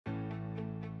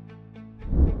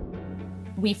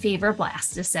We favor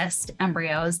blastocyst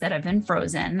embryos that have been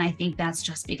frozen. I think that's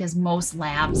just because most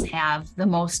labs have the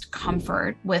most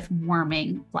comfort with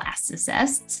warming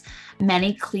blastocysts.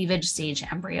 Many cleavage stage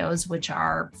embryos, which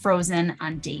are frozen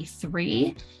on day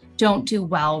 3, don't do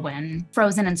well when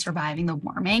frozen and surviving the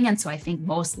warming. And so I think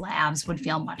most labs would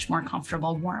feel much more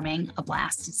comfortable warming a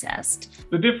blastocyst.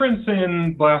 The difference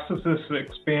in blastocyst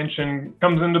expansion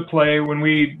comes into play when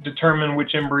we determine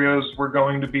which embryos we're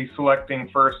going to be selecting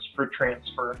first for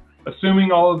transfer.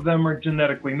 Assuming all of them are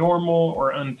genetically normal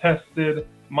or untested,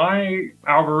 my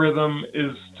algorithm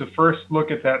is to first look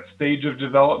at that stage of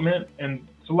development and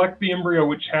select the embryo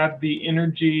which had the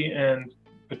energy and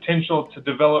potential to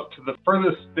develop to the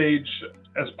furthest stage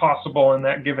as possible in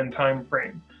that given time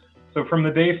frame. So from the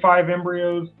day 5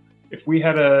 embryos, if we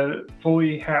had a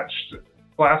fully hatched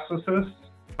blastocyst,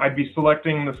 I'd be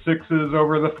selecting the 6s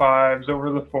over the 5s, over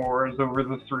the 4s, over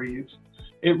the 3s.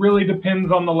 It really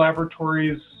depends on the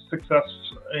laboratory's success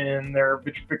in their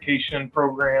vitrification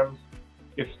programs.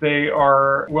 If they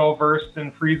are well versed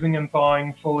in freezing and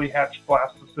thawing fully hatched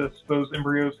blastocysts, those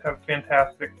embryos have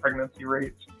fantastic pregnancy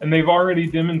rates. And they've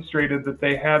already demonstrated that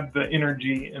they had the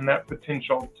energy and that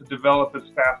potential to develop as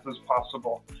fast as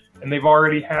possible. And they've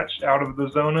already hatched out of the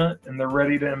zona and they're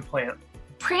ready to implant.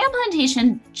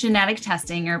 Pre-implantation genetic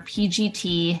testing, or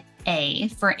PGT-A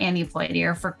for aneuploidy,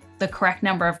 or for the correct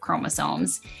number of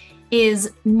chromosomes,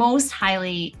 is most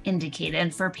highly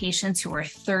indicated for patients who are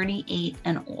 38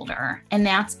 and older. And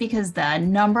that's because the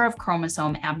number of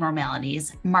chromosome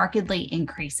abnormalities markedly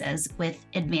increases with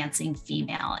advancing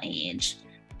female age.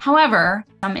 However,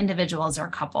 some individuals or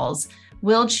couples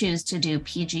will choose to do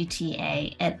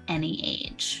PGT-A at any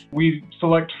age. We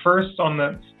select first on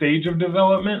that stage of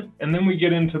development, and then we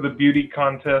get into the beauty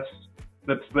contest.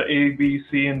 That's the A, B,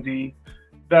 C, and D.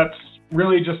 That's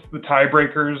really just the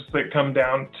tiebreakers that come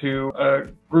down to a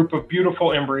group of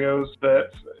beautiful embryos that,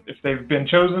 if they've been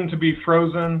chosen to be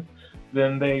frozen,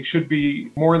 then they should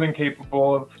be more than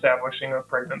capable of establishing a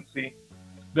pregnancy.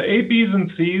 The A, Bs,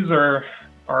 and Cs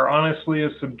are honestly a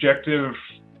subjective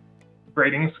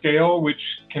grading scale, which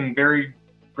can vary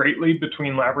greatly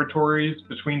between laboratories,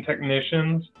 between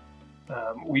technicians.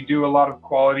 We do a lot of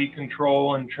quality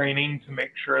control and training to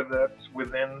make sure that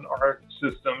within our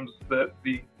systems that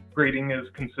the grading is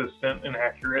consistent and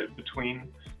accurate between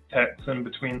techs and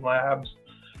between labs.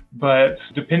 But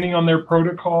depending on their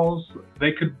protocols,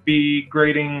 they could be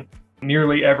grading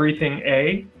nearly everything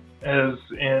A, as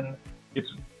in it's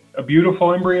a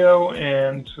beautiful embryo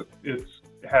and it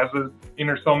has an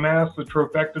inner cell mass, a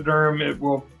trophectoderm, it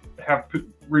will have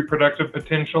reproductive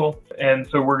potential. And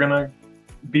so we're going to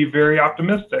be very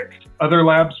optimistic. Other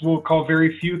labs will call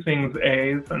very few things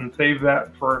A's and save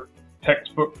that for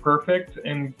textbook perfect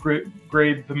and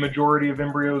grade the majority of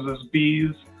embryos as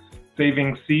B's,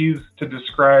 saving C's to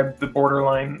describe the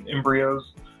borderline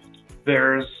embryos.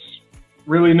 There's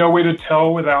really no way to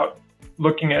tell without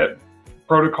looking at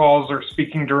protocols or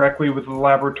speaking directly with the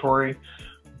laboratory.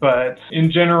 But in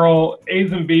general,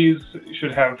 A's and B's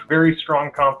should have very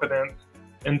strong confidence,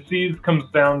 and C's comes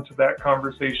down to that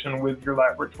conversation with your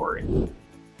laboratory.